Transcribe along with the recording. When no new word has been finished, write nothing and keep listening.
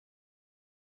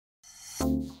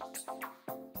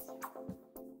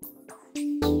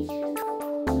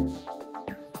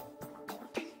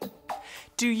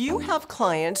Do you have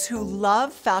clients who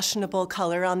love fashionable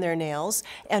color on their nails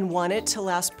and want it to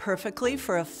last perfectly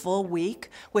for a full week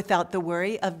without the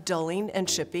worry of dulling and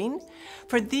chipping?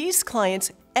 For these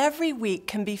clients, every week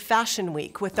can be Fashion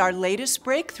Week with our latest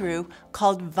breakthrough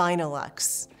called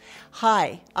VINYLUX.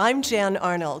 Hi, I'm Jan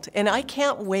Arnold, and I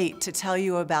can't wait to tell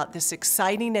you about this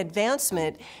exciting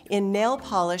advancement in nail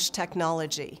polish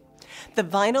technology. The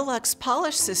VINYLUX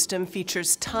polish system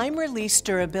features time-release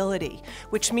durability,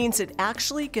 which means it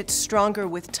actually gets stronger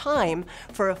with time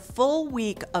for a full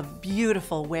week of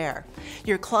beautiful wear.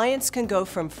 Your clients can go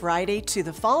from Friday to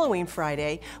the following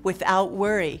Friday without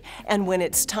worry, and when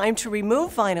it's time to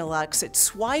remove VINYLUX, it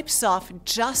swipes off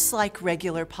just like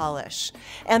regular polish.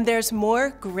 And there's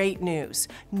more great news.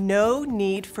 No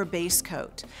need for base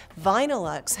coat.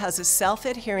 VINYLUX has a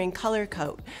self-adhering color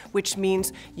coat, which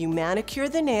means you manicure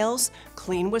the nails,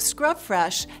 clean with Scrub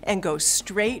Fresh, and go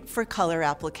straight for color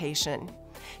application.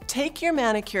 Take your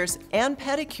manicures and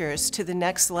pedicures to the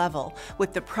next level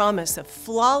with the promise of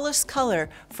flawless color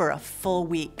for a full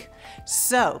week.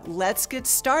 So let's get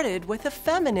started with a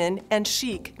feminine and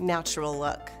chic natural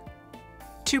look.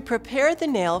 To prepare the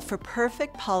nail for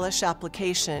perfect polish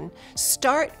application,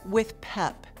 start with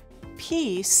PEP.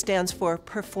 P stands for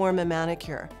Perform a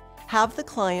Manicure. Have the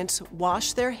clients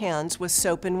wash their hands with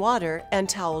soap and water and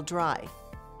towel dry.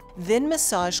 Then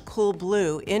massage Cool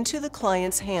Blue into the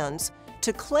client's hands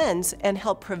to cleanse and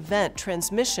help prevent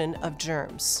transmission of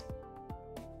germs.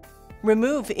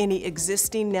 Remove any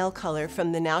existing nail color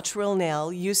from the natural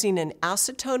nail using an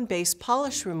acetone-based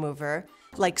polish remover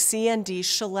like C&D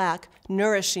Shellac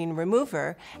Nourishing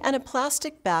Remover and a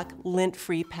plastic back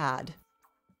lint-free pad.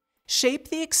 Shape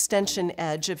the extension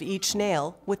edge of each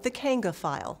nail with the Kanga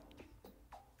file.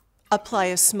 Apply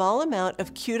a small amount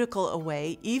of cuticle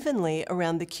away evenly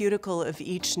around the cuticle of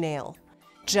each nail.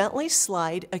 Gently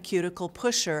slide a cuticle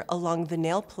pusher along the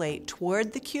nail plate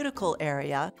toward the cuticle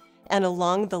area and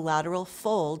along the lateral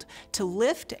fold to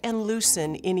lift and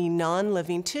loosen any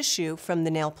non-living tissue from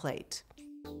the nail plate.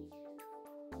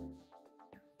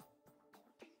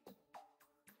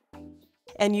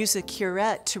 And use a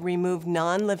curette to remove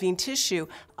non-living tissue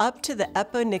up to the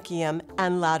eponychium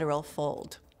and lateral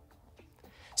fold.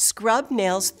 Scrub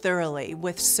nails thoroughly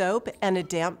with soap and a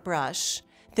damp brush,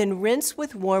 then rinse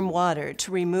with warm water to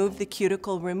remove the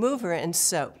cuticle remover and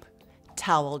soap.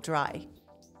 Towel dry.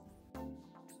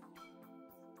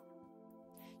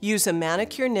 Use a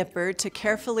manicure nipper to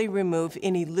carefully remove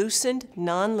any loosened,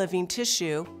 non-living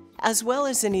tissue, as well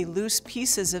as any loose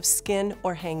pieces of skin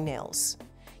or hangnails.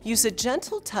 Use a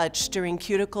gentle touch during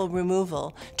cuticle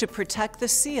removal to protect the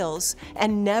seals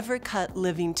and never cut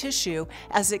living tissue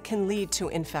as it can lead to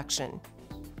infection.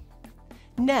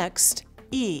 Next,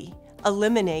 E,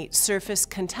 eliminate surface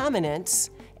contaminants,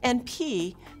 and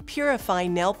P, purify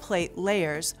nail plate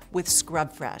layers with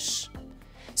Scrub Fresh.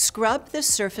 Scrub the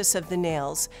surface of the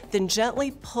nails, then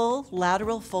gently pull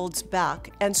lateral folds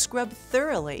back and scrub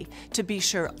thoroughly to be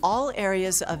sure all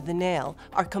areas of the nail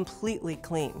are completely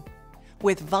clean.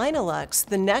 With VINYLUX,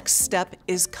 the next step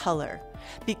is color.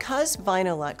 Because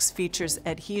VINYLUX features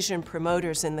adhesion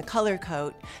promoters in the color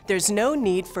coat, there's no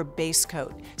need for base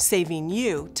coat, saving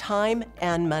you time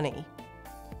and money.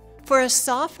 For a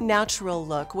soft, natural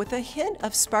look with a hint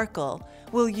of sparkle,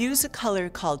 we'll use a color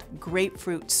called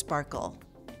Grapefruit Sparkle.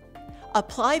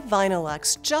 Apply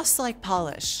VINYLUX just like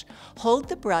polish. Hold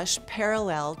the brush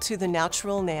parallel to the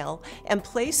natural nail and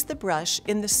place the brush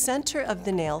in the center of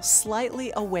the nail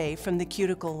slightly away from the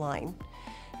cuticle line.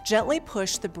 Gently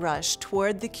push the brush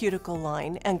toward the cuticle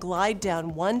line and glide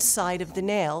down one side of the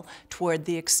nail toward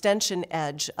the extension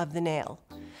edge of the nail.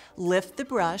 Lift the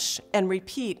brush and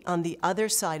repeat on the other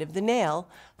side of the nail,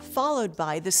 followed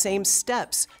by the same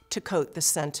steps to coat the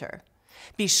center.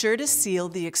 Be sure to seal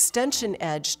the extension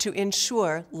edge to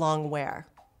ensure long wear.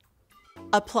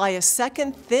 Apply a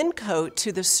second thin coat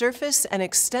to the surface and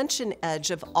extension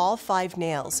edge of all 5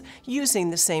 nails using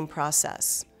the same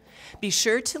process. Be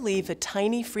sure to leave a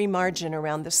tiny free margin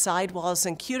around the sidewalls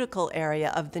and cuticle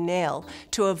area of the nail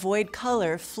to avoid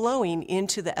color flowing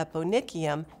into the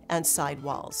eponychium and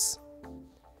sidewalls.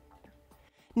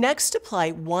 Next,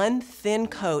 apply one thin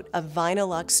coat of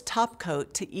VINYLUX top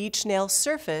coat to each nail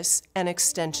surface and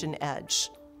extension edge.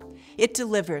 It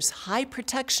delivers high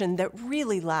protection that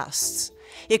really lasts.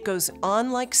 It goes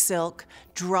on like silk,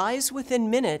 dries within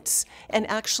minutes, and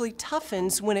actually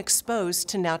toughens when exposed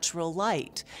to natural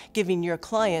light, giving your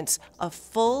clients a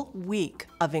full week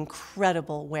of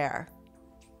incredible wear.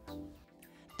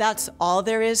 That's all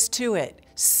there is to it.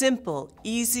 Simple,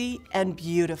 easy, and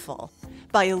beautiful.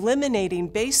 By eliminating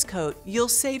base coat, you'll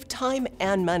save time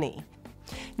and money.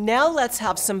 Now let's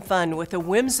have some fun with a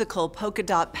whimsical polka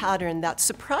dot pattern that's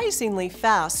surprisingly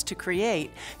fast to create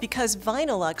because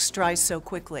VINYLUX dries so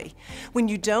quickly. When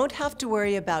you don't have to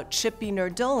worry about chipping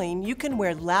or dulling, you can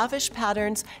wear lavish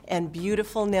patterns and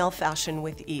beautiful nail fashion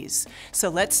with ease. So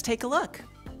let's take a look.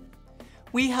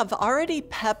 We have already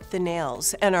pepped the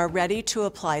nails and are ready to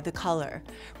apply the color.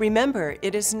 Remember,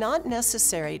 it is not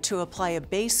necessary to apply a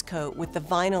base coat with the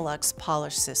VINYLUX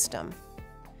polish system.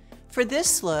 For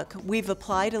this look, we've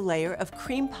applied a layer of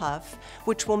cream puff,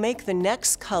 which will make the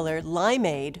next color,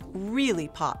 Limeade, really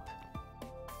pop.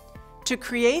 To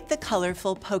create the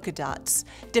colorful polka dots,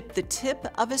 dip the tip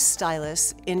of a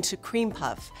stylus into cream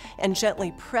puff and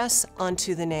gently press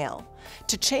onto the nail.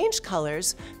 To change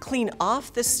colors, clean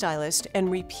off the stylus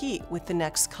and repeat with the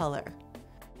next color.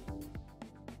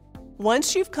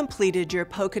 Once you've completed your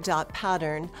polka dot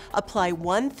pattern, apply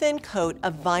one thin coat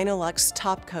of VINYLUX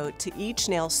top coat to each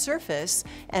nail surface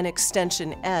and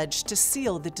extension edge to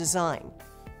seal the design.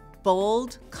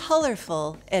 Bold,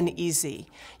 colorful, and easy.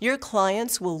 Your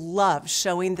clients will love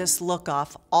showing this look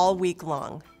off all week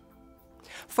long.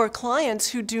 For clients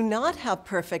who do not have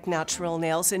perfect natural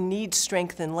nails and need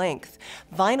strength and length,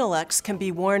 VINYLUX can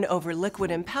be worn over liquid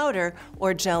and powder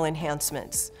or gel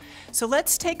enhancements. So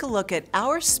let's take a look at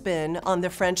our spin on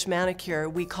the French manicure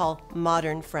we call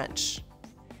Modern French.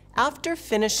 After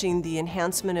finishing the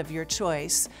enhancement of your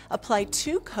choice, apply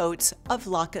 2 coats of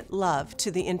Locket Love to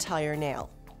the entire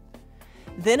nail.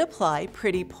 Then apply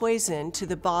Pretty Poison to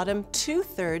the bottom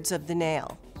 2/3 of the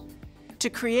nail. To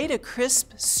create a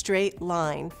crisp, straight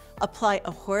line, apply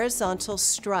a horizontal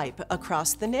stripe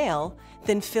across the nail,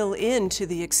 then fill in to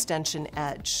the extension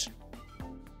edge.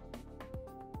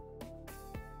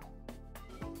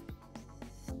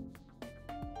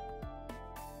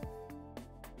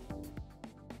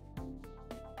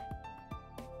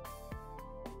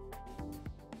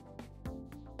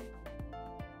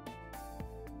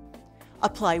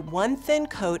 Apply one thin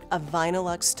coat of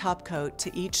VINYLUX top coat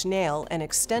to each nail and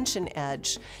extension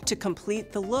edge to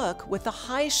complete the look with a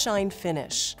high shine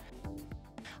finish.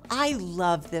 I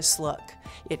love this look.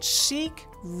 It's chic,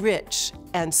 rich,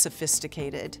 and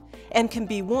sophisticated, and can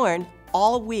be worn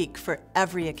all week for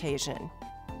every occasion.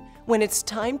 When it's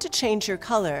time to change your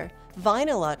color,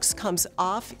 VINYLUX comes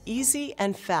off easy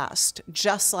and fast,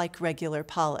 just like regular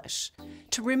polish.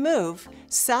 To remove,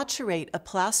 saturate a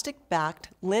plastic-backed,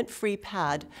 lint-free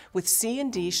pad with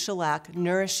C&D Shellac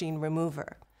Nourishing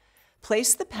Remover.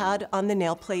 Place the pad on the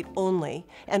nail plate only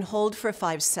and hold for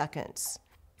 5 seconds.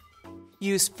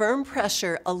 Use firm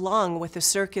pressure along with a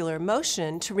circular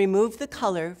motion to remove the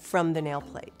color from the nail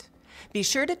plate. Be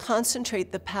sure to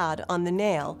concentrate the pad on the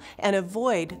nail and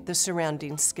avoid the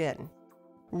surrounding skin.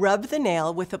 Rub the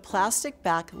nail with a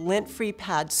plastic-back lint-free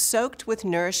pad soaked with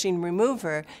Nourishing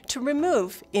Remover to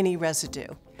remove any residue.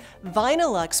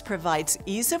 VINYLUX provides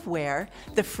ease of wear,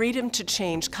 the freedom to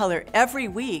change color every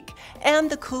week, and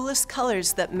the coolest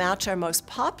colors that match our most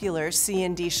popular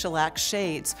C&D Shellac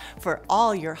shades for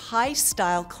all your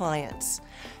high-style clients.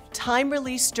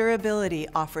 Time-release durability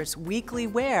offers weekly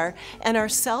wear, and our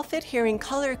self-adhering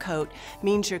color coat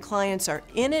means your clients are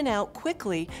in and out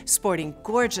quickly, sporting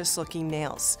gorgeous-looking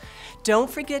nails. Don't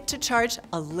forget to charge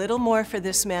a little more for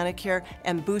this manicure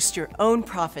and boost your own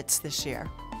profits this year.